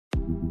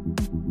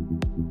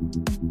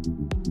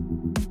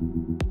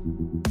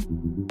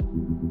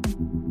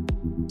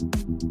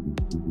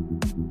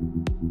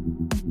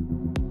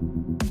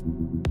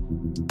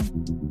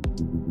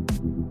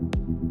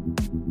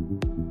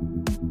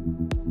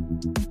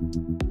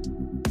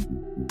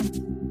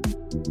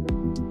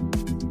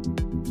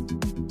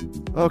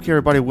Okay,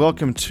 everybody,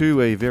 welcome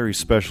to a very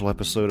special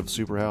episode of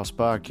Superhouse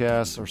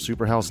Podcast, or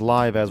Superhouse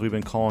Live, as we've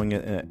been calling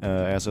it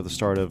as of the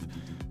start of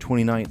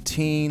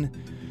 2019.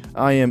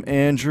 I am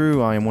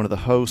Andrew. I am one of the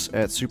hosts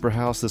at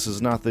Superhouse. This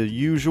is not the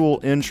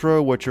usual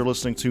intro. What you're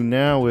listening to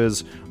now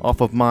is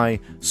off of my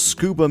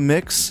Scuba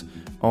mix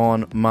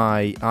on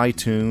my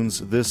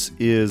iTunes. This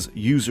is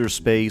User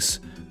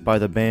Space by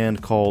the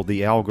band called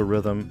The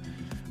Algorithm.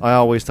 I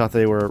always thought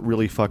they were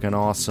really fucking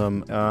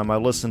awesome. I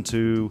listened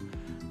to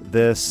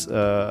this,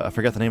 I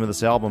forgot the name of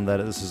this album that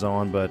this is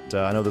on, but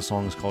I know the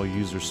song is called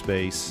User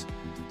Space.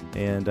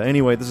 And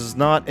anyway, this is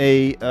not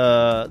a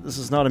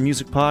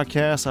music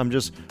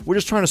podcast. We're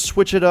just trying to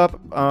switch it up.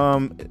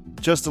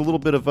 Just a little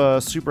bit of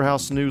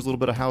Superhouse news, a little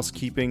bit of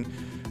housekeeping.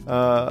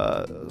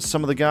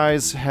 Some of the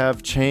guys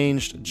have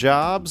changed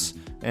jobs,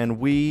 and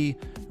we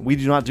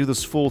do not do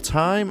this full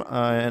time,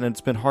 and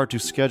it's been hard to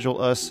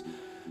schedule us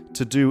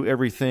to do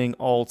everything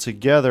all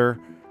together.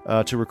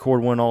 To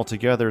record one all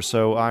together,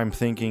 so I'm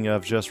thinking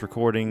of just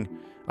recording.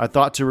 I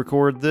thought to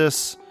record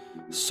this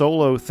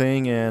solo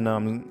thing,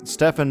 and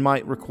Stefan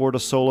might record a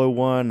solo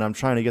one. I'm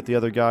trying to get the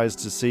other guys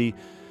to see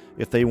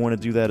if they want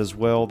to do that as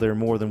well. They're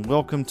more than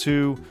welcome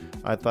to.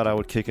 I thought I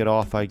would kick it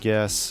off, I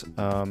guess.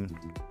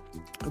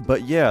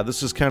 But yeah,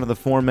 this is kind of the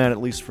format,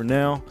 at least for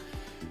now,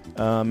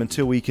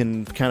 until we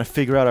can kind of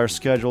figure out our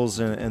schedules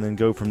and then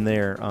go from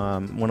there.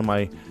 One of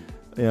my,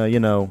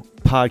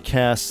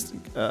 podcast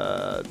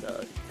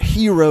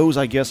heroes,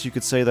 I guess you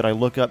could say, that I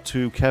look up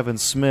to, Kevin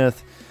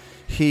Smith,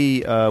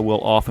 he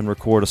will often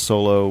record a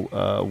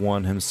solo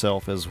one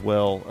himself as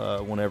well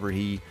whenever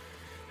he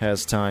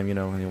has time,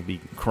 and he'll be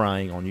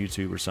crying on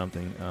YouTube or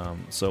something,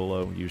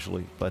 solo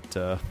usually.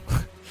 But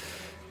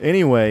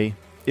anyway,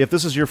 if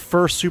this is your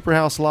first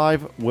Superhouse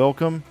Live,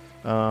 welcome.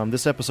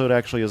 This episode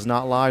actually is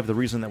not live. The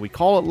reason that we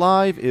call it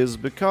live is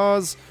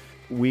because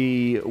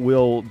we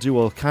will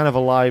do a kind of a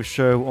live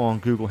show on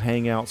Google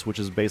Hangouts, which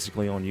is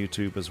basically on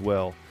YouTube as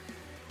well.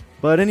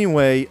 But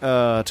anyway,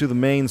 to the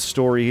main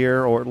story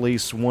here, or at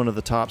least one of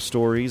the top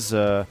stories.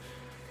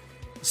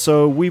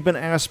 So we've been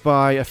asked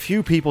by a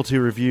few people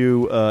to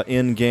review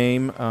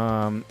Endgame.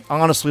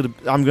 Honestly,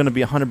 I'm going to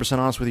be 100%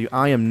 honest with you.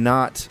 I've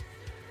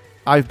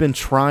been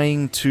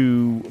trying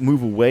to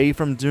move away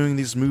from doing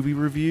these movie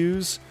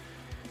reviews,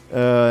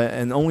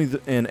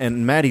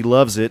 and Maddie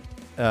loves it.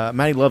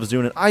 Maddie loves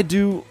doing it. I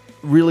do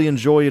really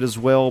enjoy it as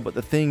well, but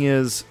the thing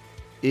is,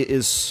 it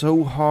is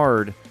so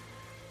hard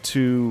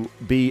to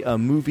be a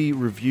movie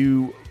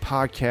review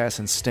podcast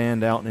and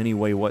stand out in any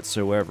way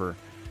whatsoever.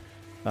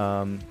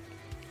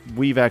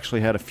 We've actually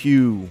had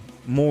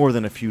more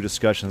than a few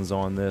discussions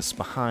on this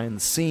behind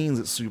the scenes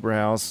at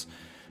Superhouse.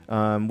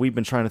 We've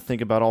been trying to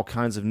think about all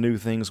kinds of new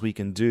things we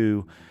can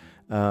do.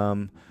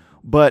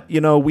 But,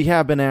 we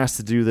have been asked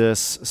to do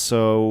this,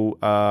 so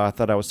I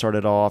thought I would start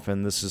it off,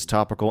 and this is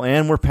topical.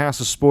 And we're past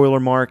the spoiler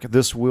mark.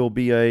 This will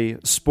be a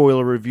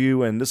spoiler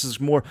review, and this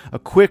is more a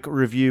quick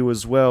review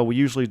as well. We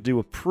usually do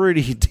a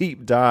pretty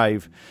deep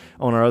dive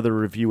on our other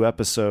review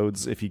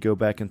episodes. If you go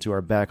back into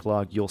our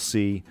backlog, you'll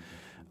see.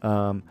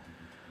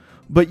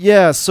 But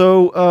yeah,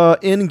 so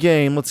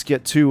Endgame, let's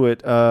get to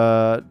it.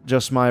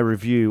 Just my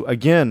review.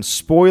 Again,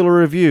 spoiler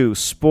review,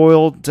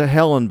 spoiled to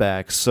hell and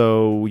back,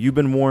 so you've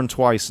been warned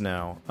twice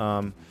now.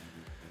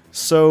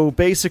 So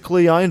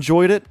basically, I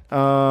enjoyed it.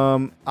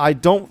 I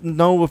don't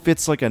know if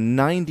it's like a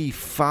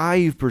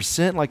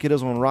 95% like it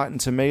is on Rotten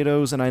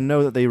Tomatoes, and I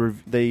know that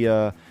they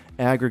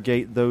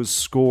aggregate those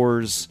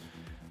scores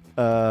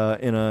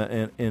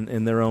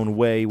in their own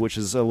way, which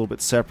is a little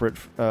bit separate.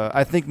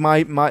 I think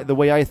the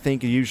way I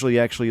think usually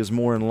actually is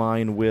more in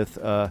line with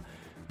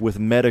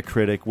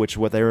Metacritic, which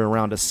they're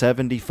around a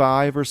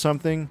 75 or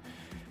something,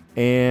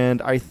 and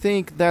I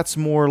think that's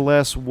more or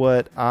less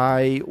what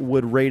I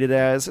would rate it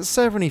as,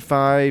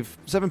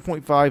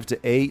 7.5 to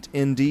 8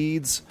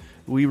 Indeeds.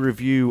 We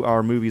review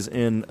our movies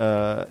in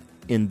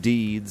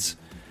Indeeds,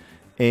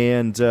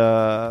 and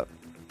I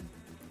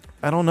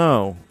don't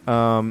know.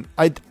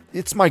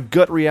 It's my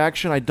gut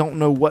reaction. I don't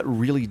know what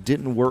really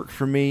didn't work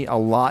for me. A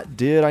lot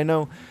did.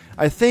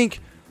 I think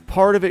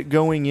part of it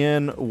going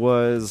in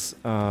was,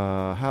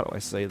 how do I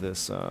say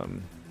this?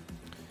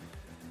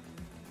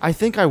 I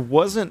think I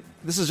wasn't,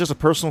 this is just a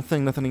personal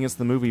thing, nothing against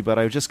the movie, but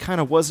I just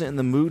kind of wasn't in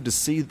the mood to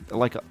see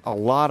like a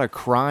lot of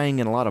crying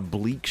and a lot of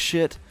bleak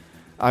shit.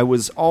 I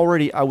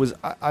walked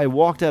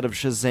out of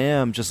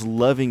Shazam just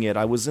loving it.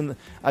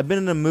 I've been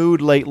in a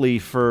mood lately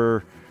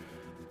for,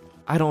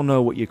 I don't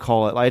know what you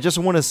call it. I just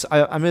want to.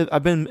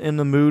 I've been in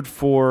the mood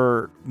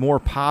for more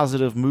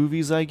positive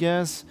movies, I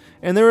guess.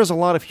 And there is a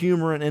lot of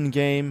humor in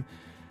Endgame,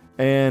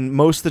 and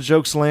most of the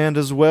jokes land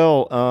as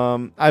well.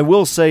 I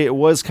will say it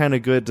was kind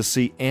of good to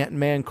see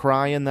Ant-Man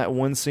cry in that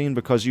one scene,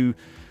 because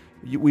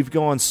we've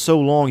gone so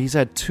long. He's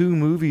had 2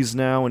 movies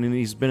now, and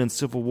he's been in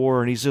Civil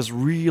War, and he's just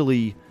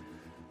really,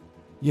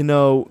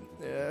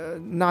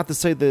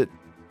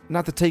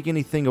 not to take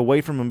anything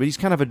away from him, but he's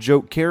kind of a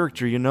joke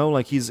character,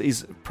 like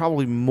he's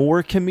probably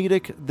more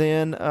comedic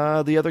than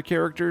the other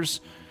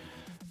characters.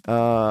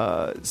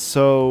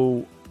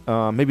 So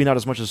maybe not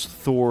as much as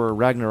Thor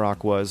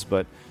Ragnarok was,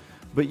 but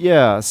But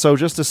yeah, so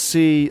just to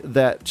see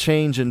that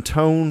change in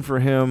tone for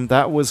him,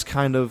 that was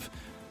kind of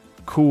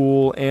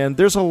cool. And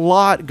there's a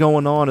lot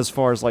going on as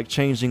far as like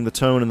changing the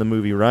tone in the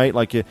movie, right?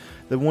 Like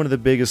one of the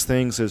biggest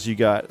things is you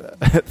got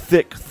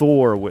thick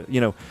Thor with,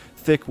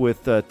 thick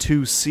with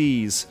two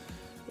C's,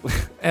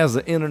 as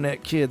the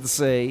internet kids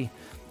say.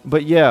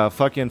 But yeah,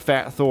 fucking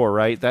Fat Thor,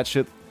 right?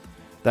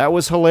 That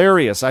was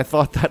hilarious. I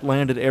thought that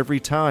landed every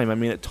time. I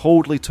mean, it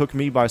totally took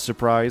me by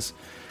surprise.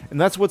 And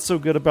that's what's so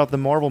good about the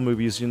Marvel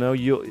movies,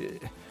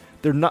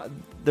 they're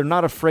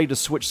not afraid to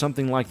switch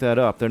something like that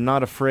up. They're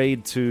not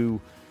afraid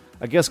to,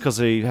 I guess because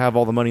they have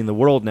all the money in the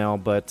world now,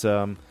 but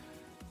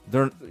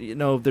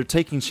they're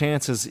taking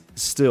chances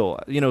still.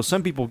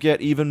 Some people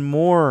get even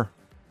more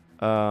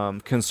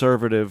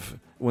conservative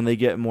when they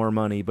get more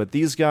money, but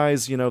these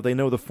guys, they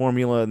know the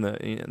formula and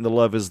the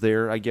love is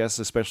there, I guess,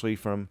 especially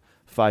from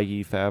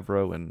Feige,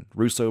 Favreau, and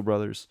Russo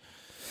brothers.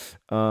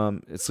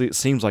 It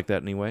seems like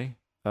that anyway.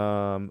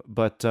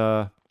 But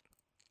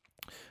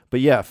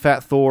yeah,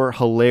 Fat Thor,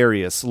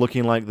 hilarious,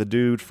 looking like the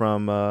dude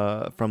from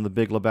The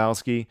Big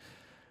Lebowski.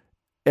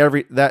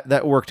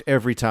 That worked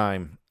every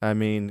time. I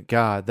mean,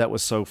 God, that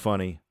was so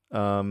funny.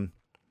 What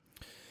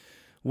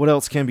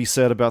else can be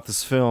said about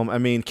this film? I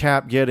mean,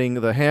 Cap getting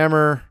the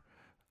hammer,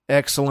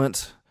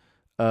 excellent.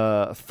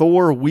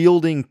 Thor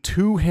wielding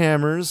two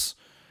hammers,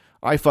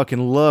 I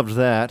fucking loved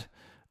that.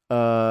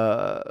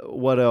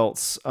 What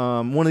else?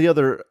 One of the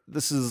other,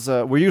 this is,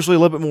 we're usually a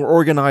little bit more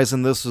organized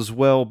in this as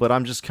well, but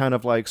I'm just kind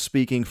of like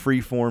speaking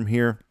freeform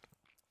here,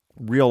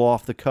 real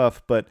off the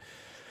cuff, but,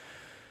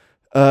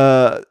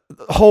 the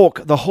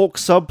Hulk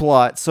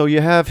subplot. So you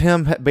have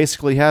him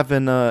basically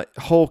having,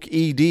 Hulk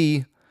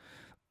ED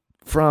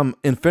from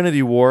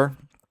Infinity War,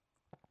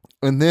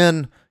 and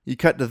then you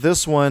cut to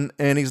this one,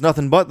 and he's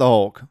nothing but the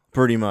Hulk,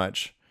 pretty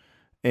much.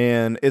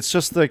 And it's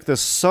just like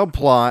this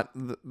subplot,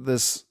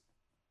 this,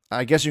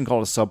 I guess you can call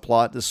it a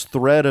subplot, this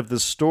thread of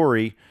this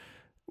story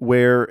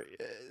where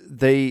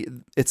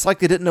it's like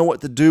they didn't know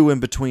what to do in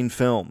between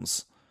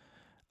films.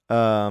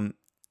 Like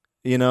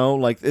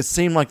it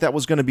seemed like that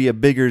was going to be a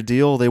bigger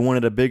deal. They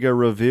wanted a bigger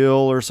reveal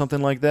or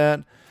something like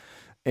that.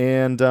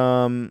 And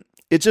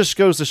it just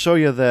goes to show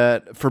you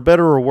that, for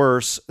better or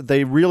worse,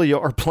 they really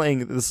are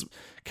playing this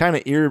kind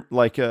of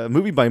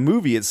movie by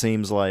movie, it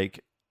seems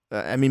like.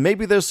 I mean,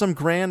 maybe there's some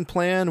grand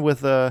plan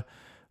with a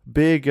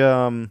big,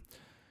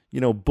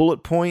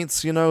 bullet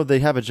points, they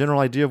have a general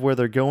idea of where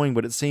they're going,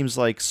 but it seems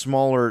like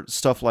smaller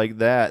stuff like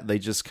that, they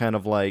just kind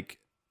of like,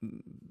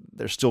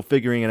 they're still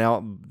figuring it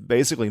out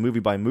basically movie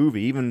by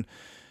movie. Even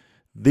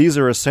these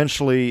are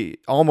essentially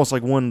almost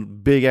like one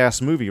big ass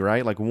movie,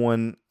 right? Like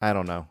one, I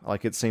don't know,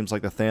 like it seems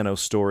like the Thanos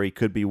story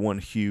could be one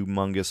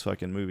humongous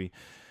fucking movie.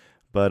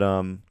 But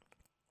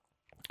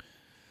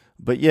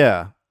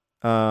yeah,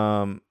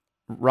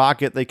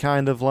 Rocket, they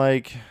kind of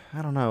like,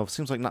 I don't know,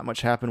 seems like not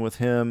much happened with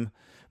him.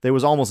 There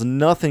was almost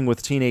nothing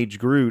with Teenage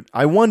Groot.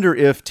 I wonder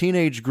if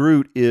Teenage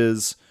Groot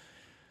is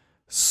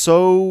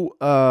so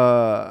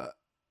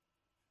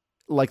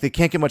like they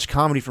can't get much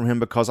comedy from him,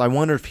 because I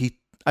wonder if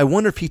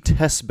he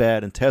tests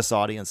bad and tests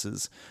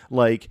audiences.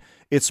 Like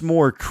it's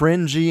more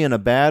cringy in a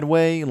bad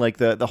way, like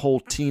the whole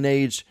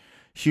teenage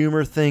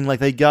humor thing.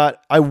 Like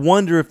I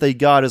wonder if they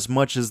got as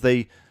much as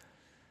they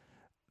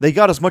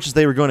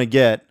were going to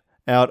get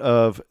out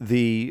of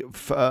the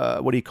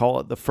what do you call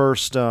it? The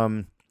first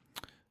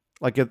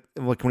like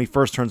when he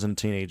first turns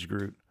into Teenage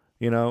Groot,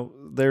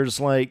 there's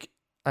like,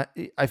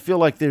 I feel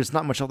like there's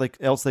not much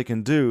else they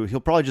can do. He'll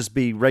probably just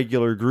be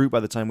regular Groot by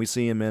the time we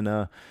see him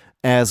in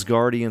as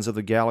Guardians of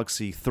the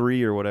Galaxy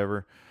 3 or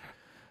whatever.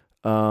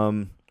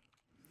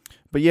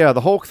 But yeah,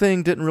 the Hulk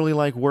thing didn't really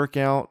like work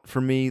out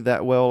for me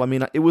that well. I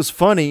mean, it was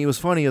funny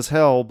as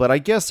hell, but I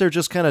guess they're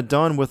just kind of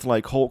done with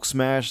like Hulk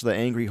Smash, the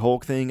Angry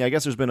Hulk thing. I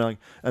guess there's been like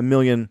a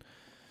million,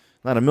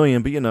 not a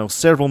million, but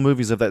several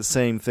movies of that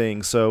same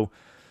thing. So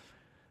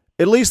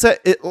at least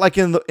that like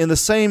in the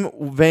same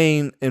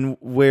vein in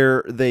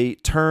where they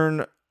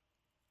turn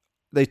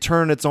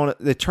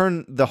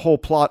the whole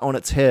plot on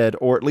its head,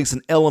 or at least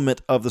an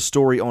element of the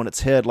story on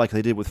its head, like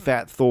they did with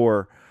Fat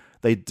Thor.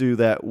 They do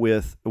that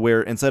with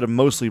where instead of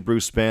mostly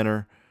Bruce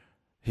Banner,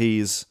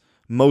 he's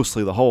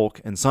mostly the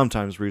Hulk and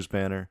sometimes Bruce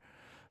Banner.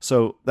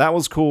 So that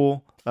was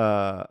cool.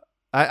 I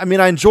mean,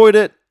 I enjoyed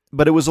it,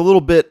 but it was a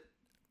little bit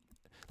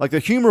like the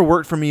humor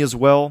worked for me as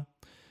well.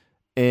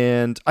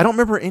 And I don't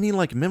remember any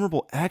like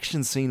memorable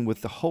action scene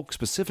with the Hulk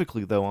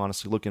specifically, though,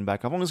 honestly, looking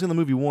back. I've only seen the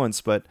movie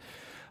once, but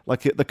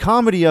like the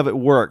comedy of it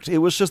worked. It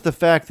was just the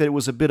fact that it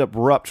was a bit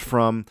abrupt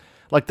from,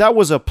 like, that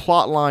was a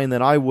plot line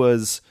that I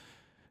was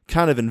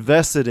kind of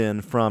invested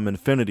in from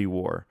Infinity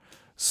War.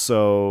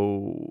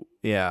 So,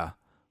 yeah.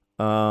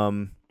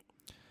 I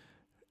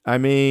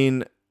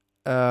mean,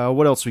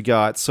 what else we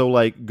got? So,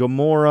 like,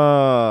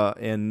 Gamora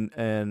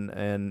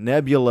and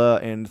Nebula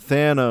and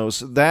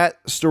Thanos,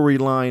 that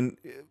storyline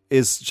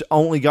is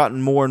only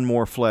gotten more and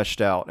more fleshed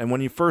out. And when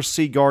you first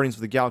see Guardians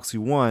of the Galaxy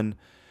 1,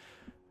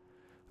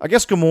 I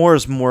guess Gamora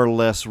is more or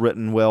less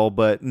written well,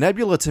 but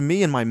Nebula, to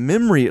me, in my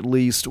memory at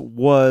least,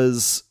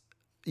 was,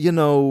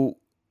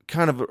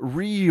 kind of a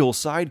real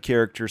side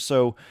character.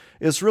 So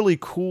it's really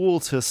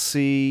cool to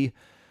see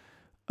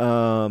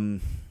her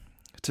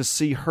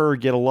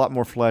get a lot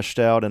more fleshed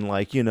out and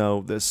like,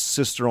 this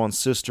sister on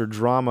sister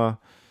drama.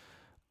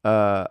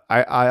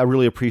 I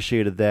really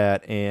appreciated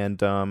that.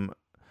 And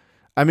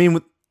I mean,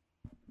 with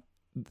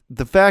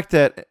the fact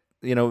that,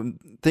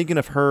 thinking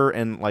of her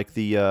and like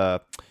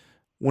the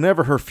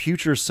whenever her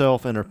future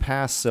self and her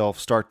past self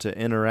start to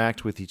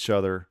interact with each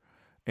other,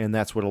 and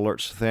that's what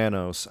alerts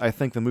Thanos, I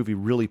think the movie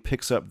really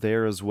picks up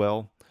there as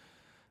well.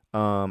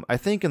 I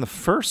think in the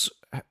first,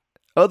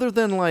 other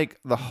than like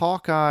the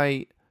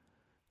Hawkeye,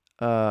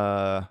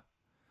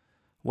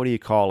 what do you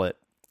call it?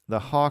 The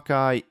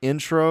Hawkeye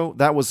intro,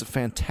 that was a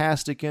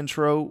fantastic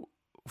intro,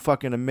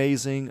 fucking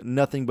amazing,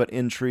 nothing but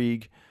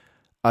intrigue.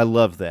 I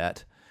love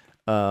that.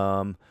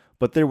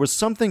 But there was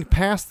something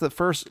past the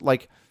first,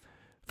 like,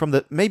 from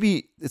the,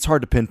 maybe it's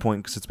hard to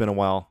pinpoint because it's been a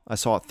while. I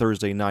saw it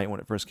Thursday night when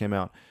it first came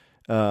out.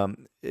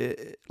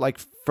 Like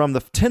from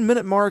the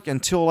 10-minute mark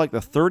until like the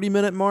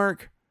 30-minute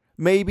mark,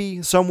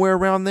 maybe somewhere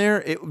around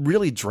there, it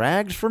really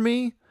dragged for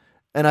me,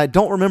 and I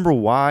don't remember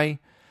why.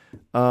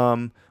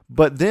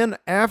 But then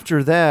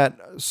after that,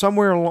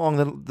 somewhere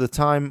along the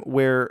time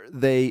where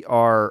they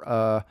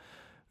are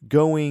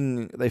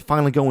they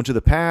finally go into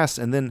the past,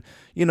 and then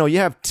you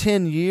have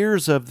 10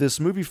 years of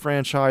this movie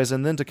franchise,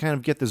 and then to kind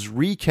of get this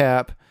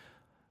recap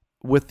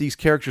with these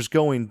characters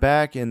going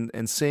back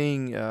and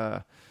seeing,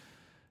 and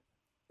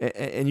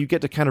you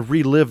get to kind of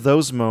relive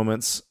those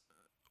moments.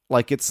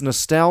 Like, it's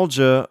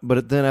nostalgia,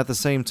 but then at the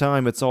same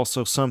time, it's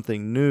also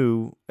something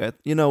new.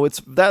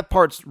 It's that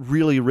part's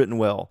really written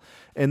well.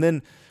 And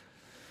then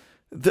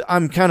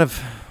I'm kind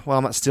of,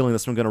 I'm not stealing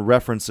this, I'm going to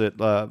reference it.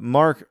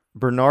 Mark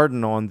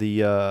Bernardin on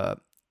the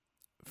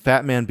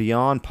Fat Man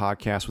Beyond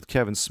podcast with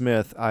Kevin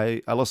Smith,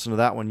 I listened to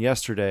that one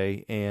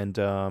yesterday,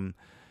 and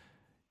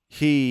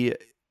he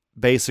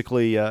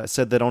basically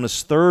said that on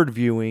his third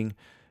viewing,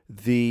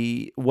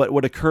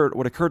 what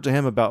occurred to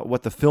him about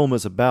what the film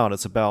is about.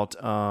 It's about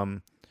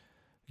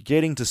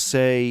getting to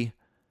say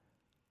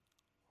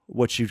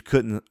what you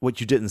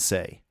didn't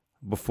say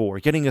before,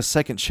 getting a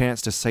second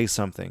chance to say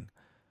something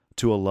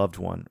to a loved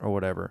one or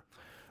whatever.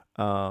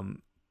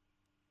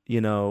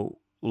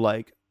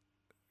 Like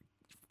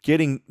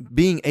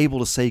being able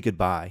to say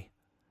goodbye.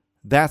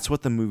 That's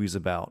what the movie's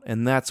about,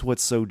 and that's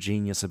what's so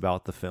genius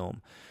about the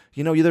film.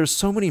 There's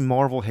so many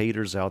Marvel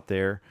haters out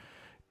there,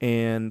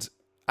 and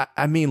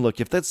I mean,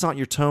 look, if that's not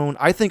your tone,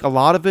 I think a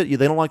lot of it,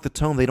 they don't like the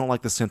tone, they don't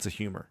like the sense of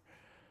humor,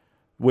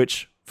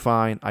 which,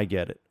 fine, I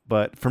get it.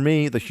 But for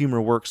me, the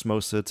humor works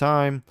most of the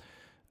time,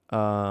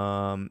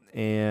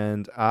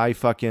 and I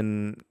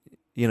fucking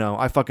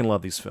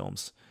love these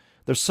films.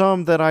 There's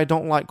some that I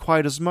don't like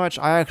quite as much.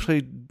 I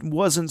actually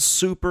wasn't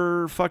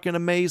super fucking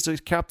amazed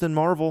at Captain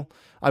Marvel.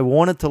 I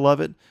wanted to love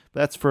it,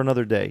 but that's for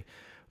another day.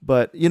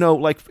 But,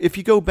 like, if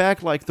you go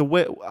back, like, the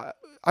way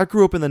I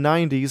grew up in the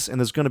 90s, and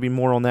there's going to be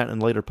more on that in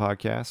a later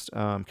podcast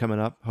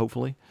coming up,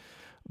 hopefully.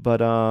 But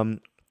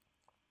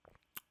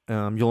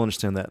you'll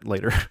understand that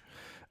later.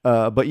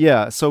 But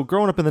yeah, so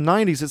growing up in the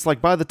 90s, it's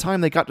like by the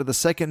time they got to the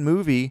second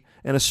movie,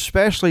 and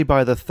especially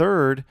by the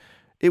third,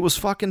 it was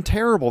fucking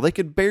terrible. They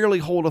could barely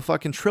hold a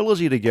fucking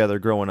trilogy together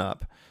growing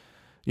up.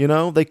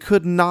 They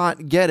could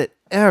not get it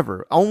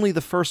ever. Only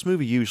the first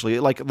movie usually,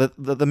 like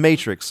the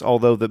Matrix,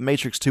 although the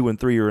Matrix 2 and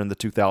 3 are in the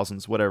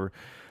 2000s, whatever.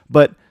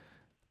 But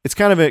it's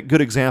kind of a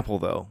good example,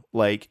 though.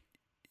 Like,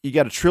 you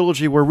got a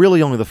trilogy where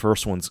really only the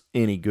first one's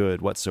any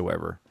good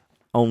whatsoever.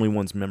 Only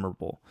one's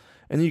memorable.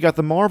 And then you got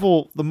the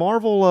Marvel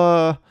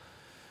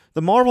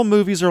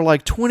movies are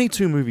like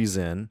 22 movies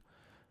in.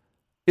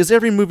 Is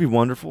every movie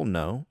wonderful?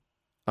 No.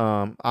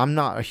 I'm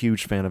not a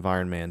huge fan of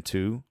Iron Man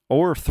 2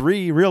 or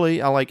 3,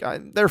 really.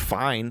 They're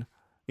fine.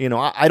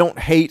 I don't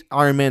hate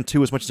Iron Man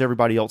 2 as much as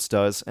everybody else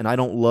does, and I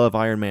don't love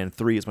Iron Man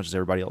 3 as much as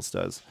everybody else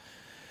does.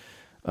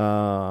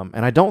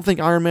 And I don't think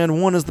Iron Man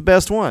 1 is the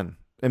best one.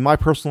 In my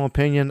personal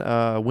opinion,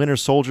 Winter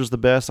Soldier's the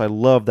best. I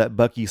love that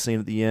Bucky scene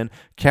at the end.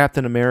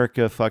 Captain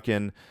America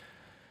fucking...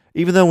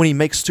 Even though when he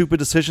makes stupid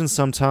decisions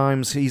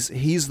sometimes,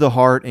 he's the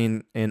heart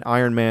and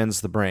Iron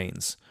Man's the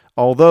brains.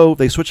 Although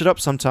they switch it up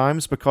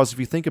sometimes, because if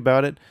you think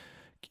about it,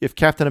 if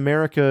Captain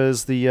America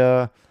is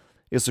the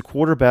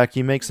quarterback,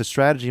 he makes a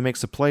strategy, he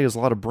makes a play, there's a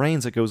lot of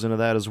brains that goes into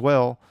that as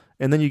well.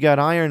 And then you got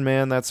Iron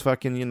Man, that's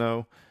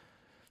fucking,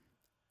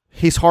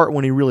 he's heart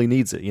when he really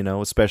needs it,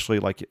 especially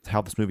like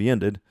how this movie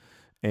ended.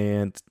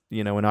 And,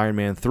 in Iron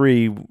Man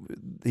 3,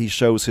 he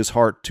shows his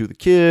heart to the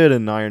kid,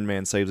 and Iron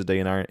Man saves the day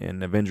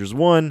in Avengers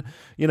 1.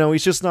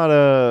 He's just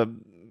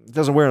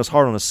doesn't wear his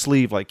heart on his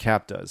sleeve like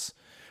Cap does.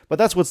 But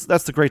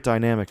that's the great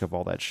dynamic of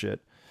all that shit.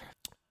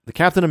 The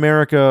Captain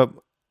America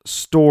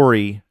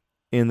story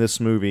in this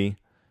movie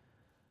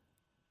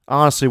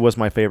honestly was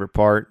my favorite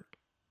part.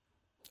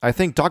 I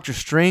think Doctor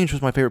Strange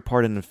was my favorite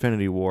part in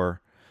Infinity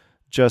War.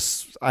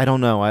 I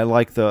don't know. I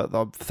like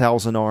the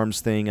Thousand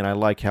Arms thing, and I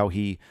like how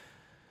he...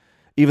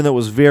 even though it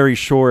was very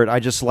short, I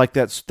just like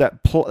that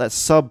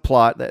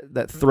subplot,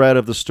 that thread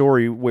of the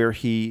story where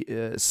he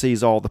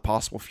sees all the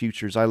possible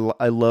futures. I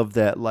love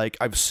that. Like,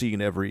 I've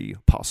seen every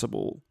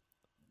possible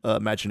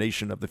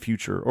imagination of the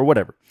future or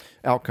whatever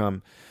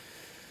outcome.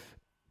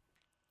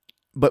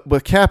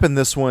 But Cap in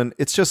this one,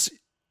 it's just,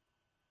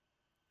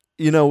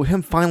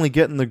 him finally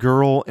getting the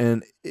girl,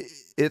 and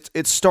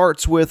it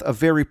starts with a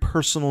very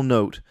personal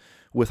note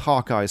with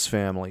Hawkeye's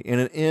family,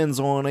 and it ends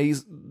on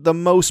the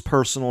most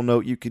personal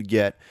note you could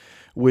get,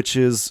 which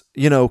is,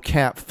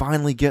 Cap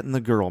finally getting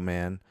the girl,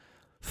 man.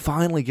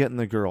 Finally getting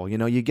the girl.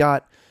 You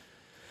got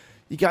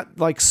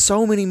like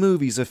so many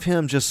movies of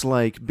him just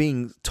like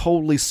being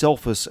totally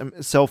selfless.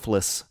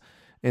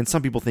 And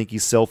some people think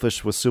he's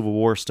selfish with Civil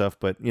War stuff,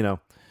 but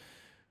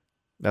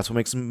that's what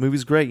makes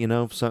movies great.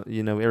 So,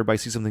 everybody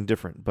sees something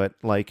different. But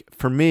like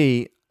for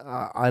me,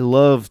 I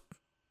love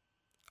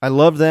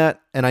that,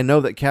 and I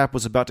know that Cap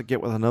was about to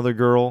get with another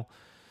girl,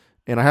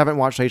 and I haven't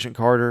watched Agent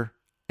Carter.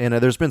 And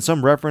there's been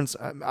some reference.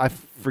 I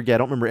forget. I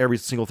don't remember every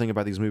single thing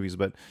about these movies,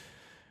 but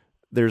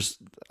there's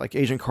like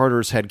Agent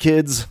Carter's had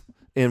kids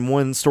in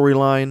one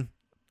storyline,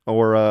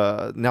 or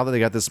now that they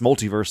got this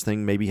multiverse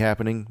thing maybe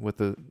happening with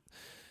the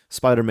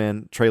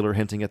Spider-Man trailer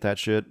hinting at that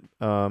shit.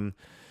 Like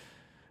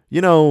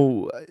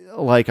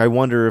I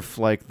wonder if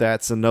like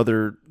that's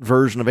another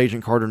version of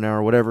Agent Carter now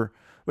or whatever.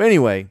 But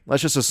anyway,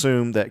 let's just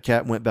assume that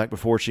Kat went back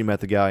before she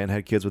met the guy and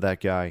had kids with that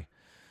guy.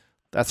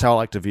 That's how I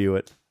like to view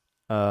it.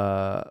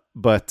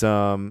 But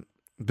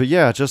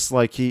yeah, just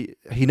like he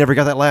never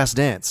got that last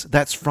dance.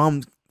 That's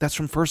from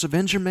First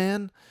Avenger,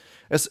 man.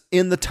 It's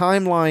in the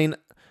timeline,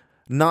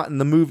 not in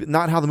the movie,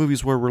 not how the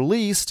movies were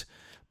released,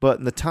 but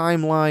in the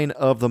timeline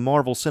of the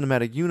Marvel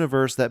Cinematic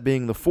Universe, that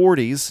being the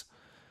 40s,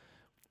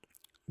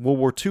 World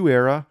War II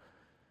era.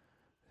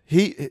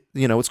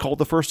 It's called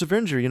the First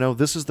Avenger.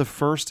 This is the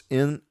first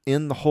in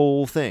the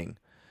whole thing.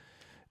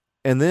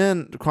 And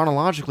then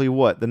chronologically,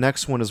 the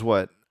next one is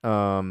what?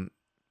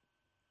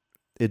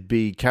 It'd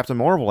be Captain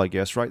Marvel, I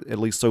guess, right? At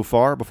least so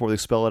far, before they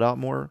spell it out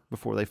more,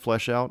 before they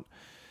flesh out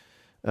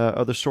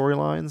other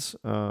storylines.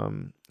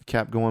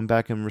 Cap going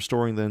back and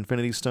restoring the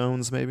Infinity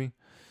Stones, maybe.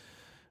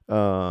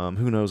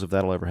 Who knows if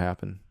that'll ever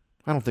happen?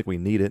 I don't think we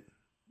need it,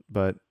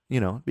 but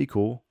it'd be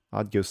cool.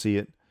 I'd go see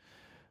it.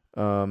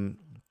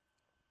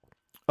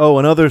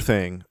 Another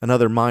thing,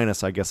 another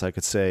minus, I guess I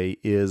could say,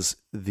 is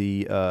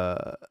the.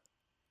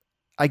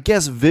 I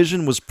guess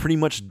Vision was pretty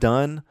much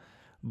done.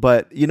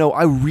 But,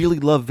 I really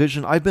love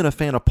Vision. I've been a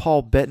fan of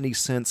Paul Bettany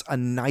since A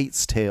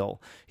Knight's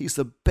Tale. He's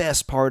the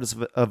best part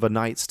of A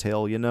Knight's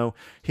Tale,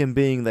 him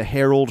being the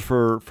herald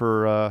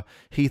for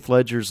Heath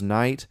Ledger's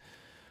knight.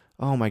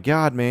 Oh my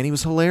God, man, he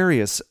was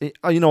hilarious.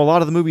 A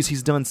lot of the movies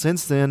he's done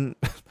since then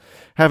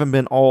haven't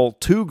been all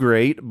too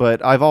great,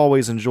 but I've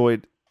always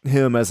enjoyed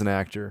him as an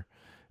actor.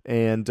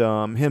 And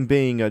him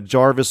being a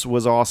Jarvis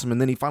was awesome,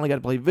 and then he finally got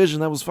to play Vision.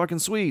 That was fucking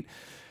sweet.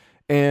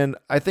 And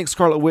I think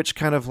Scarlet Witch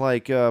kind of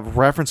like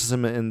references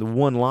him in the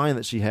one line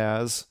that she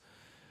has.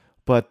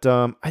 But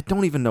I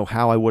don't even know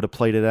how I would have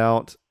played it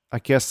out. I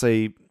guess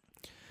they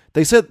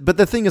said, but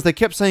the thing is, they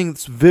kept saying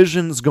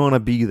Vision's going to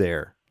be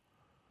there.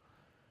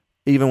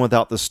 Even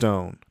without the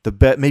stone.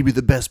 Maybe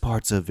the best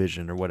parts of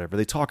Vision or whatever.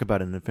 They talk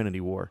about it in Infinity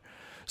War.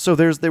 So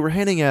they were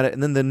hinting at it,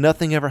 and then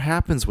nothing ever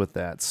happens with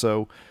that.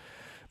 So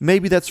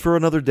maybe that's for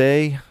another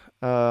day.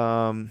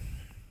 I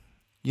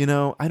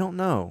don't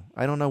know.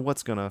 I don't know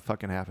what's going to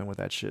fucking happen with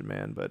that shit,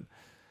 man. But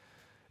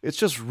it's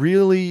just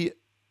really...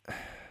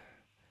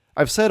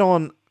 I've said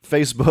on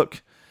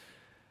Facebook,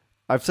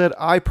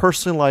 I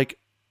personally like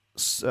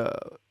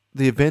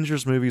the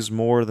Avengers movies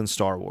more than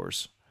Star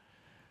Wars.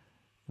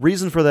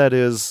 Reason for that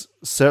is,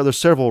 there's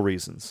several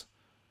reasons.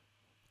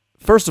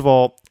 First of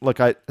all,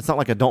 it's not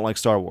like I don't like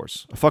Star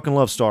Wars. I fucking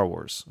love Star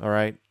Wars, all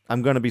right?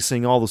 I'm going to be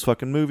seeing all those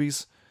fucking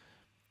movies.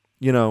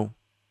 I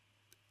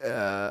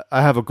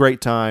have a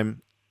great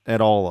time at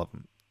all of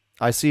them.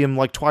 I see them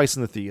like twice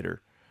in the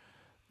theater.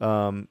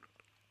 I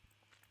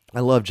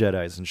love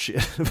Jedis and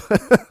shit.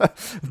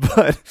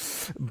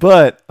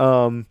 but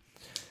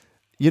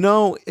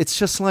it's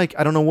just like,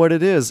 I don't know what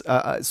it is.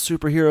 The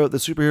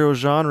superhero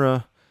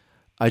genre,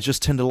 I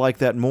just tend to like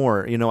that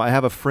more. I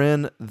have a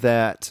friend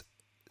that,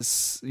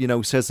 says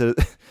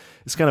that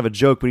it's kind of a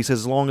joke, but he says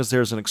as long as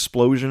there's an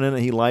explosion in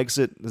it, he likes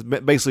it.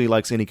 Basically, he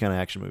likes any kind of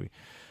action movie.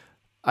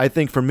 I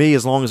think for me,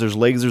 as long as there's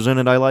lasers in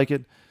it, I like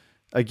it.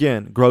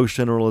 Again, gross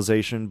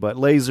generalization, but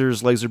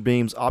lasers, laser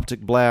beams,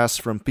 optic blasts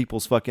from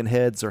people's fucking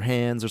heads or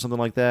hands or something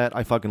like that,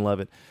 I fucking love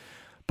it.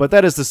 But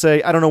that is to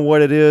say, I don't know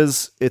what it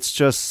is. It's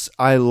just,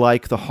 I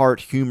like the heart,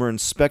 humor,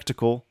 and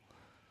spectacle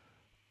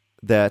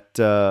that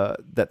the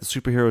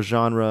superhero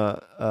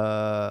genre,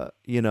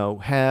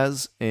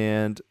 has,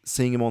 and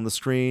seeing him on the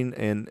screen,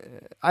 and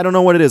I don't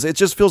know what it is. It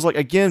just feels like,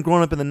 again,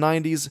 growing up in the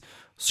 90s,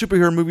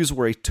 superhero movies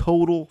were a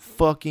total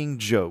fucking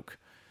joke.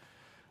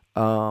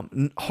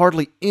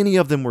 Hardly any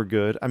of them were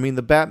good. I mean,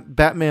 the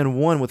Batman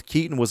 1 with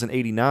Keaton was in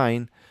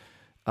 89,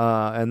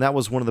 and that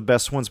was one of the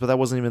best ones, but that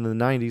wasn't even in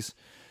the 90s.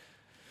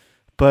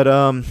 But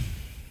I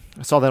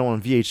saw that one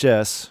on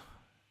VHS.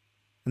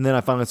 And then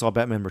I finally saw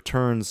Batman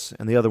Returns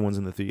and the other ones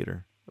in the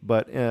theater.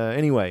 But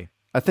anyway,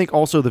 I think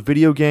also the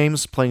video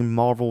games, playing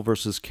Marvel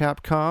versus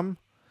Capcom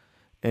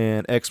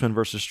and X-Men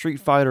versus Street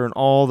Fighter and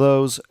all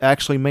those,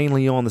 actually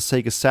mainly on the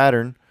Sega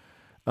Saturn.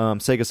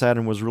 Sega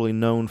Saturn was really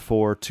known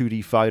for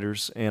 2D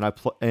fighters, and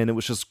and it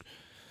was just,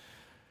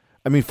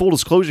 I mean, full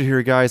disclosure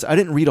here, guys, I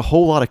didn't read a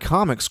whole lot of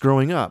comics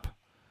growing up,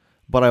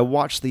 but I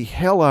watched the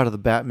hell out of the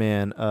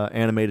Batman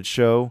animated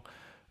show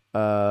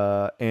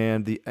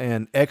and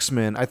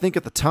X-Men. I think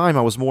at the time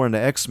I was more into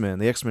X-Men,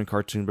 the X-Men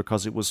cartoon,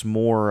 because it was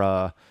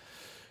more,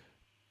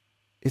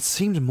 it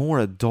seemed more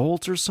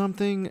adult or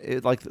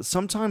something. Like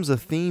sometimes the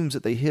themes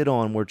that they hit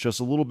on were just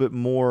a little bit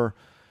more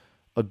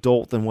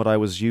adult than what I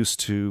was used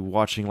to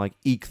watching, like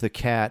Eek the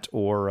Cat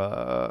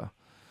or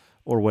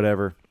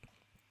whatever.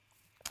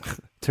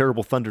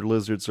 Terrible Thunder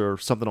Lizards or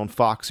something on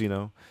Fox,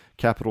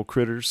 Capital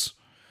Critters.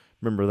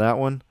 Remember that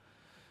one?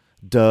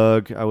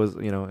 Doug. I was,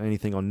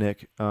 anything on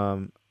Nick.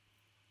 And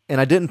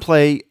I didn't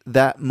play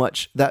that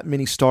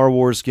many Star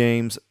Wars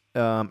games.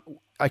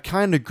 I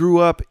kind of grew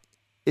up,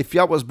 if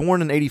I was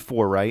born in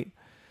 84, right?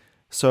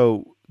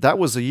 So that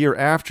was a year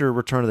after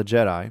Return of the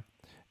Jedi.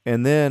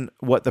 And then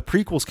the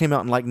prequels came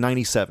out in like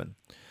 97.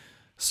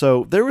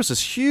 So there was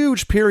this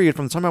huge period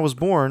from the time I was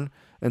born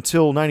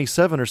until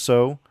 97 or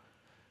so.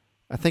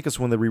 I think it's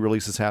when the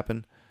re-releases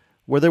happened,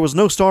 where there was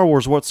no Star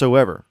Wars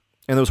whatsoever.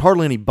 And there was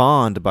hardly any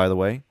Bond, by the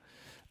way.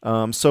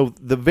 So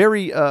the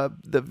very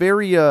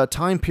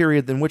time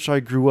period in which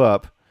I grew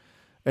up,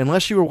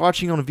 unless you were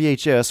watching on a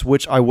VHS,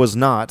 which I was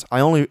not,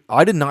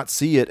 I did not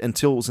see it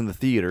until it was in the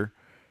theater.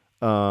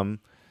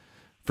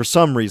 For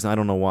some reason, I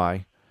don't know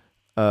why.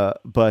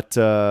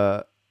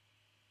 So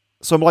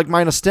like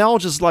my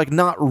nostalgia is like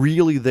not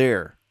really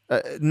there.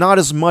 Not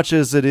as much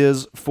as it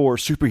is for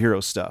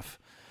superhero stuff.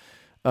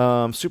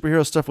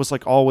 Superhero stuff was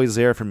like always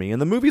there for me.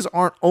 And the movies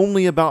aren't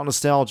only about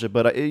nostalgia,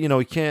 but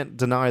you can't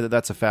deny that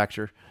that's a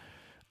factor.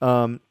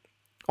 On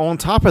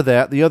top of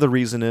that, the other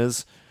reason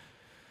is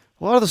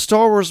a lot of the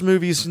Star Wars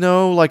movies,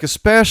 like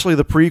especially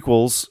the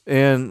prequels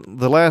and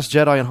The Last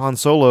Jedi and Han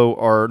Solo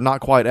are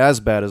not quite as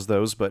bad as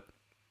those, but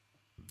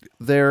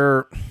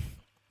they're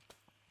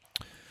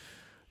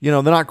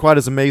not quite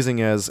as amazing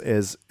as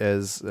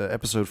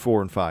episode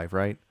 4 and 5,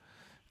 right?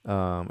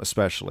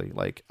 Especially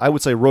like I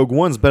would say Rogue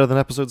One's better than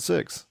episode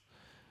 6.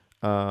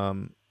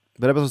 But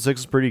episode 6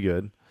 is pretty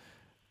good.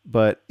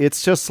 But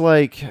it's just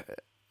like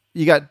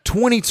you got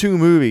 22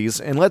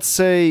 movies, and let's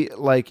say,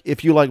 like,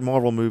 if you like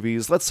Marvel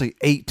movies, let's say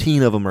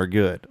 18 of them are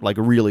good, like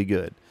really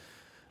good.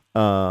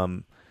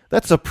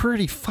 That's a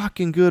pretty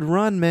fucking good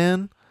run,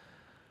 man.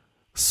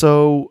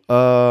 So,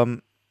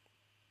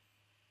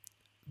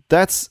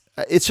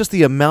 it's just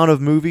the amount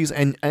of movies,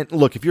 and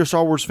look, if you're a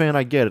Star Wars fan,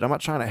 I get it. I'm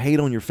not trying to hate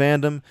on your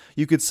fandom.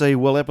 You could say,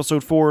 well,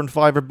 episode 4 and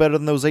 5 are better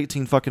than those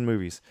 18 fucking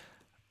movies.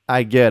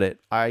 I get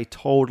it. I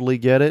totally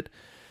get it.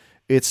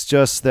 It's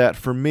just that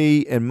for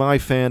me and my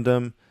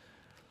fandom,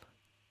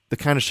 the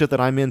kind of shit that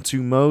I'm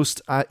into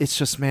most, it's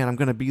just, man, I'm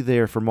going to be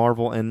there for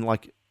Marvel, and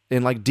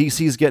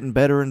DC's getting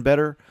better and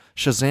better.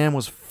 Shazam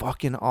was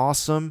fucking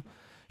awesome.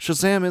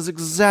 Shazam is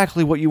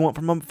exactly what you want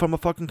from a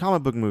fucking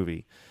comic book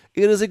movie.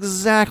 It is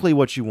exactly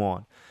what you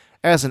want.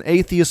 As an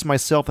atheist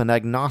myself, an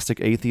agnostic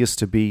atheist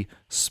to be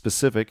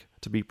specific,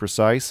 to be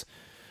precise,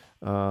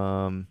 it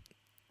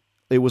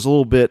was a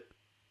little bit,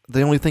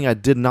 the only thing I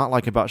did not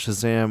like about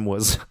Shazam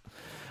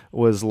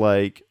was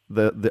like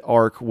the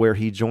arc where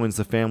he joins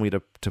the family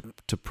to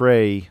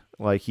pray,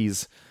 like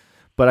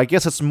but I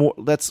guess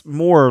that's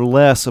more or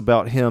less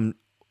about him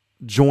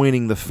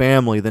joining the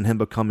family than him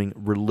becoming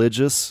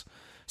religious.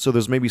 So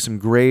there's maybe some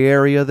gray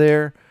area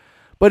there.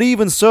 But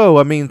even so,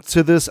 I mean,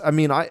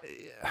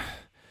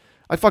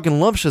 I fucking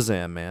love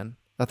Shazam, man.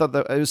 I thought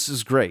that this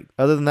is great.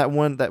 Other than that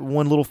one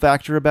little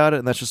factor about it,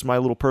 and that's just my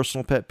little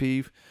personal pet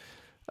peeve.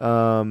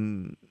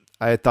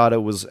 I thought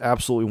it was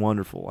absolutely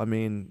wonderful. I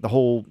mean, the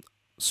whole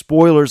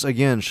spoilers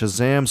again,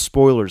 Shazam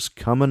spoilers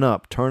coming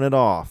up. Turn it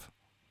off.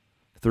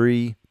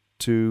 3,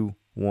 2,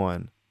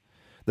 1.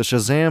 The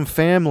Shazam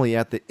family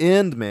at the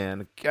end,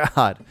 man.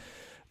 God,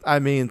 I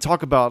mean,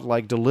 talk about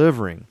like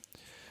delivering.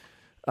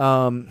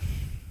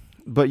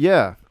 But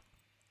yeah.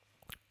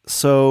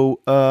 So,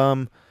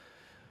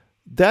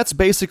 that's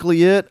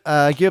basically it.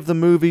 I give the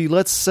movie,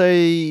 let's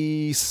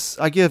say,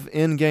 I give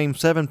Endgame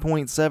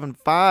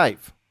 7.75.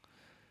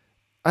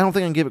 I don't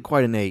think I can give it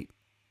quite an 8.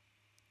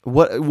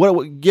 What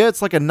it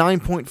gets like a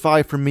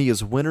 9.5 for me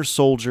is Winter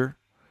Soldier,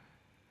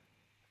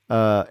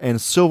 and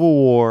Civil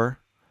War,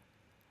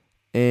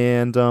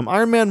 and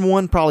Iron Man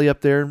 1 probably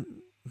up there.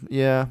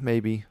 Yeah,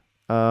 maybe.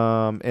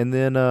 And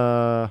then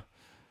I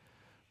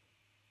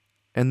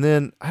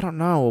don't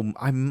know.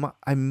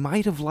 I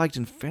might have liked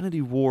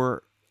Infinity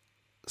War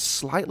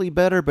slightly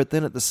better, but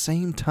then at the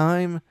same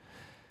time,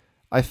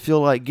 I feel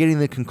like getting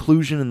the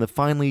conclusion and the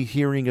finally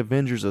hearing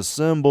Avengers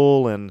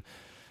Assemble and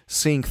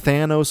seeing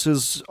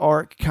Thanos'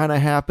 arc kind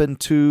of happen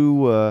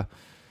too,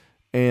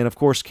 and of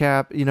course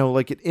Cap,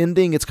 like it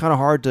ending, it's kind of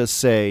hard to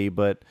say,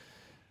 but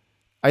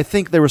I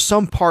think there were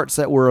some parts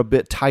that were a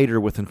bit tighter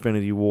with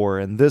Infinity War,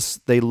 and this,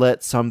 they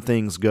let some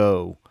things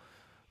go.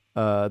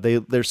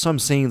 There's some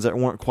scenes that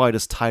weren't quite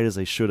as tight as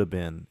they should have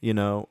been.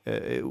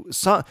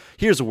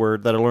 Here's a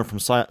word that I learned from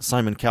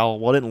Simon Cowell.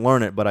 Well, I didn't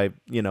learn it, but I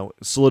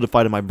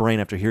solidified in my brain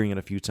after hearing it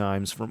a few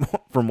times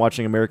from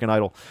watching American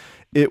Idol.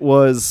 It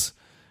was,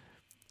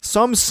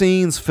 some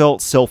scenes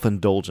felt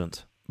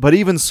self-indulgent, but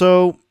even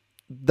so,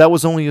 that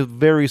was only a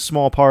very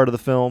small part of the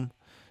film.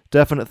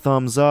 Definite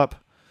thumbs up.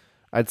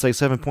 I'd say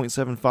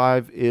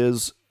 7.75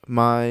 is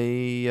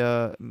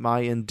my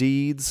my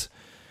indeeds.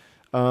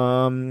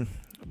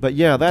 But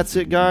yeah, that's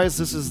it, guys.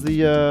 This has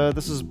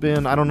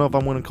been, I don't know if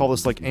I'm going to call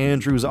this like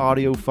Andrew's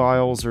audio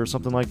files or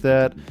something like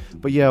that.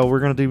 But yeah, we're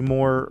going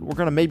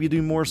to maybe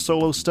do more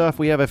solo stuff.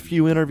 We have a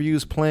few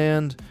interviews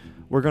planned.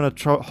 We're going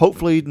to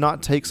hopefully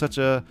not take such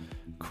a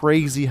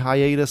crazy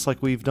hiatus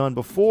like we've done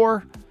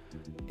before.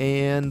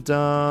 And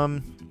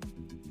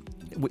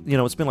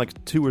it's been like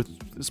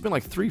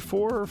 3,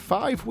 4, or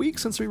 5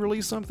 weeks since we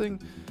released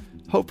something.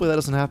 Hopefully that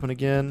doesn't happen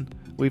again.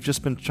 We've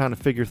just been trying to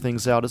figure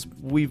things out.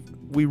 We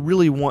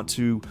really want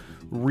to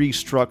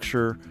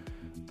restructure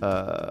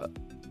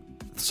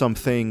some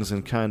things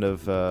and kind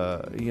of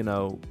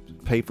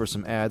pay for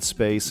some ad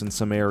space in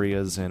some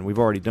areas, and we've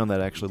already done that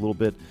actually a little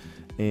bit,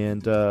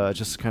 and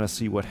just kind of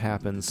see what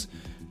happens.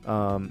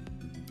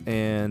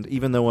 And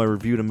even though I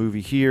reviewed a movie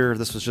here,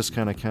 this was just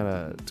kind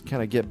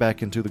of get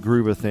back into the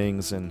groove of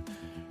things and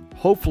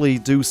hopefully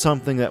do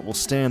something that will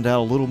stand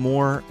out a little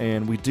more.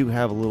 And we do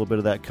have a little bit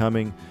of that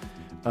coming.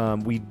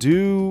 I'm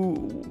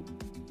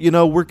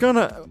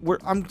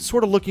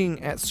sort of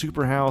looking at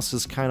Superhouse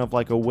as kind of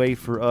like a way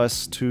for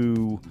us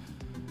to,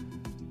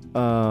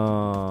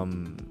 I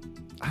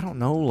don't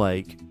know,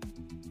 like,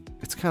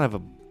 it's kind of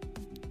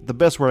the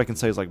best word I can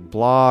say is like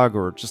blog,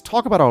 or just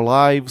talk about our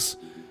lives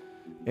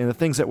and the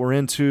things that we're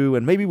into,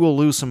 and maybe we'll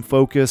lose some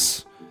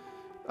focus.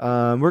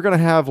 We're going to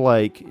have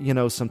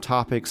some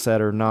topics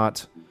that are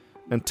not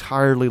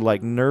entirely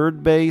like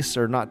nerd based,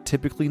 or not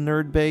typically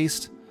nerd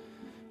based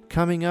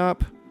coming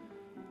up.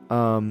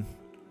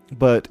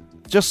 But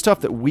just stuff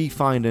that we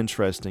find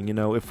interesting.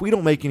 If we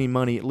don't make any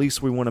money, at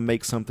least we want to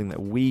make something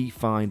that we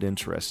find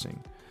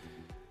interesting.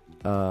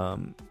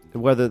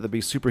 Whether that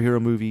be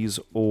superhero movies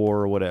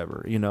or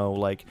whatever,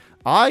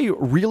 I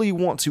really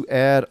want to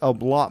add a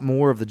lot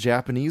more of the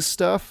Japanese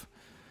stuff.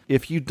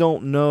 If you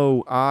don't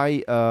know,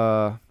 I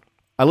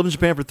lived in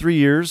Japan for 3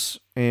 years,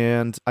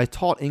 and I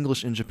taught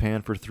English in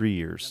Japan for 3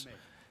 years,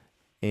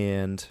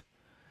 and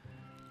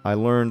I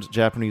learned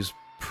Japanese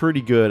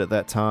pretty good at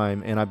that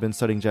time, and I've been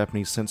studying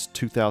Japanese since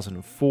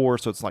 2004,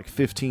 so it's like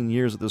 15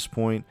 years at this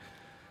point.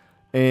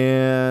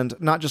 And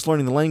not just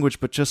learning the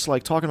language, but just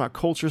like talking about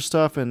culture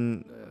stuff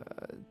and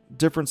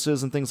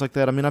differences and things like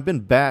that. I mean, I've been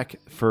back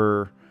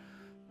for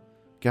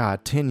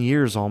 10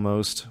 years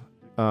almost,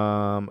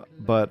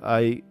 but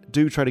I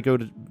do try to go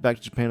back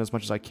to Japan as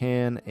much as I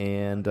can,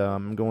 and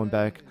I'm going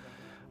back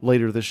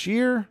later this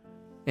year,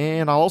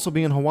 and I'll also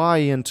be in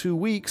Hawaii in 2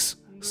 weeks,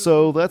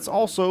 so that's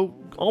also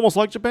almost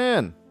like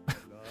Japan.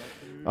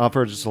 I've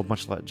heard just a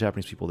bunch of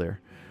Japanese people there.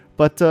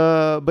 But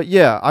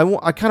yeah,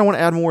 I kind of want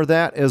to add more of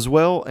that as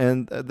well,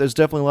 and there's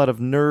definitely a lot of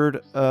nerd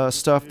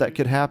stuff that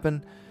could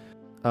happen.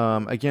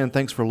 Again,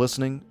 thanks for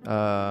listening.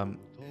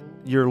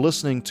 You're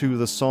listening to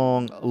the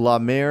song La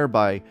Mer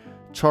by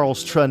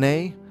Charles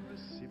Trenet.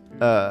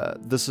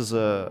 This is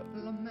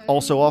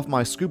also off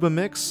my scuba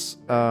mix.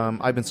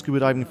 I've been scuba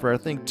diving for, I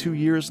think, 2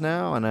 years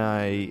now, and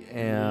I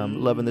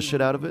am loving the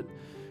shit out of it.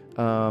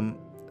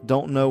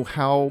 Don't know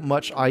how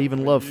much I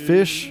even love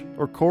fish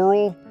or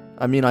coral.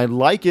 I mean, I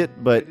like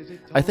it, but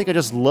I think I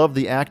just love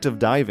the act of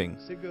diving.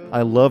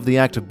 I love the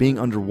act of being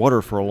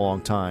underwater for a long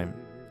time.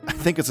 I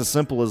think it's as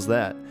simple as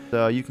that.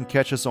 You can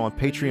catch us on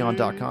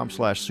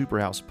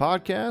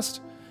patreon.com/superhousepodcast.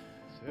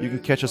 You can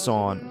catch us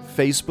on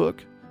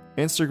Facebook,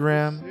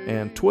 Instagram,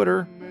 and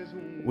Twitter.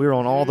 We're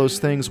on all those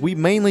things. We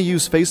mainly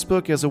use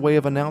Facebook as a way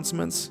of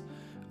announcements.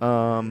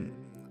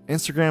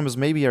 Instagram is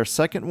maybe our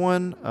second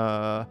one.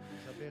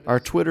 Our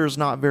Twitter is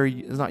not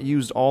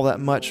used all that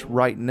much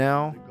right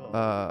now,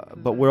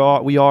 but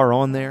we are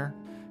on there.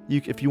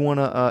 If you want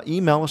to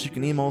email us, you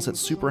can email us at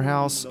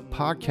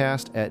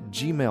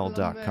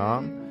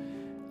superhousepodcast@gmail.com.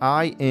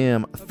 I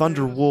am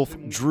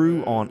Thunderwolf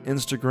Drew on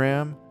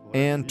Instagram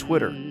and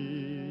Twitter.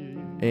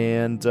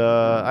 And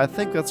I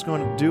think that's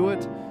going to do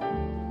it.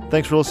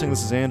 Thanks for listening.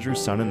 This is Andrew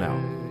signing out.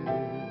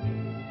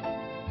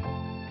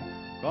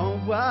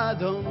 Voit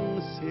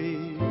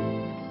danser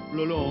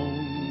le long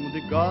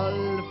des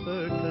golfes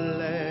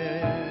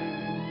clairs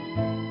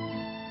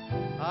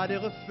à des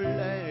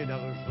reflets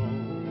d'argent,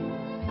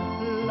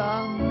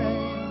 la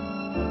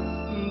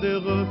mer, des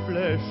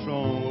reflets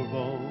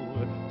chambants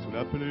sous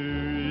la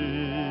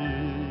pluie.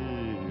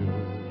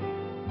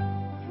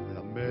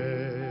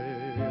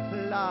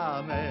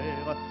 La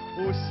mer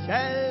au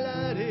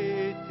ciel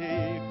d'été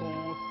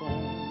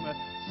confond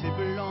ses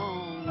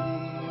blancs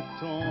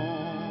moutons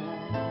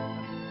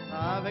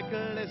avec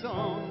les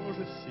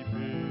anges si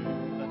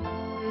purs.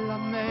 La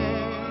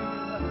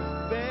mer,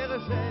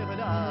 bergère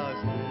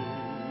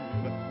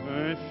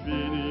d'azur,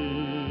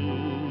 infinies.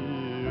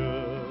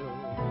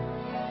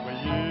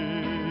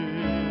 Voyez,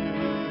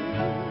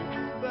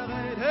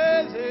 près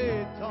des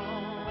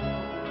étangs,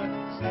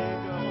 ces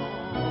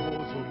grands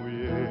roseaux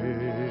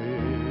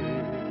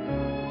mouillés.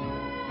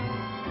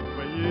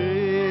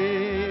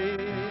 Voyez,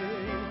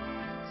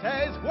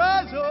 ces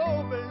oiseaux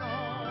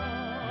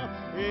blancs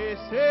et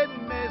ces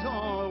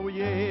maisons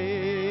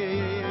rouillées.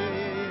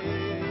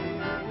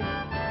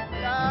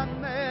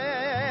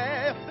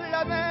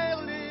 La mer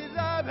les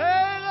a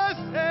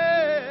bercés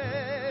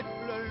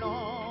le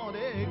long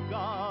des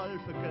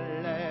golfes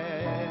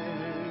clairs,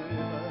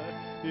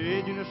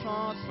 et d'une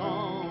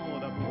chanson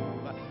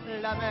d'amour,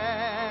 la mer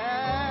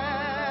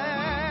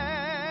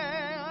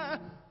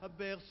a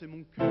bercé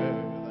mon cœur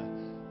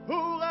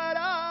pour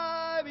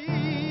la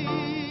vie.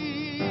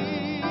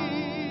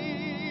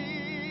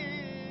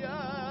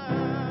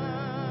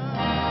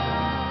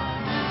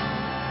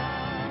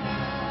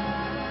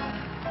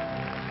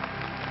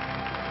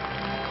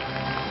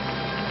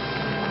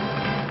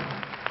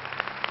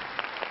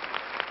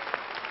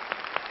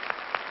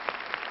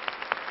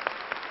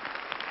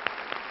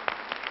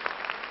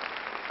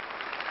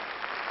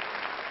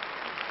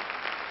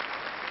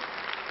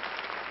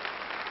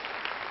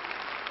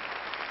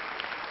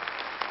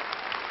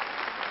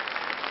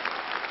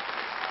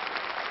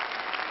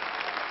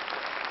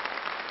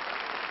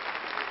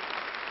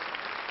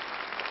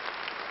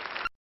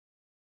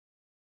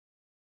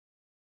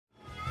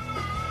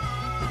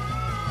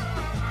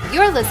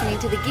 You're listening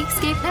to the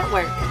Geekscape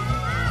Network.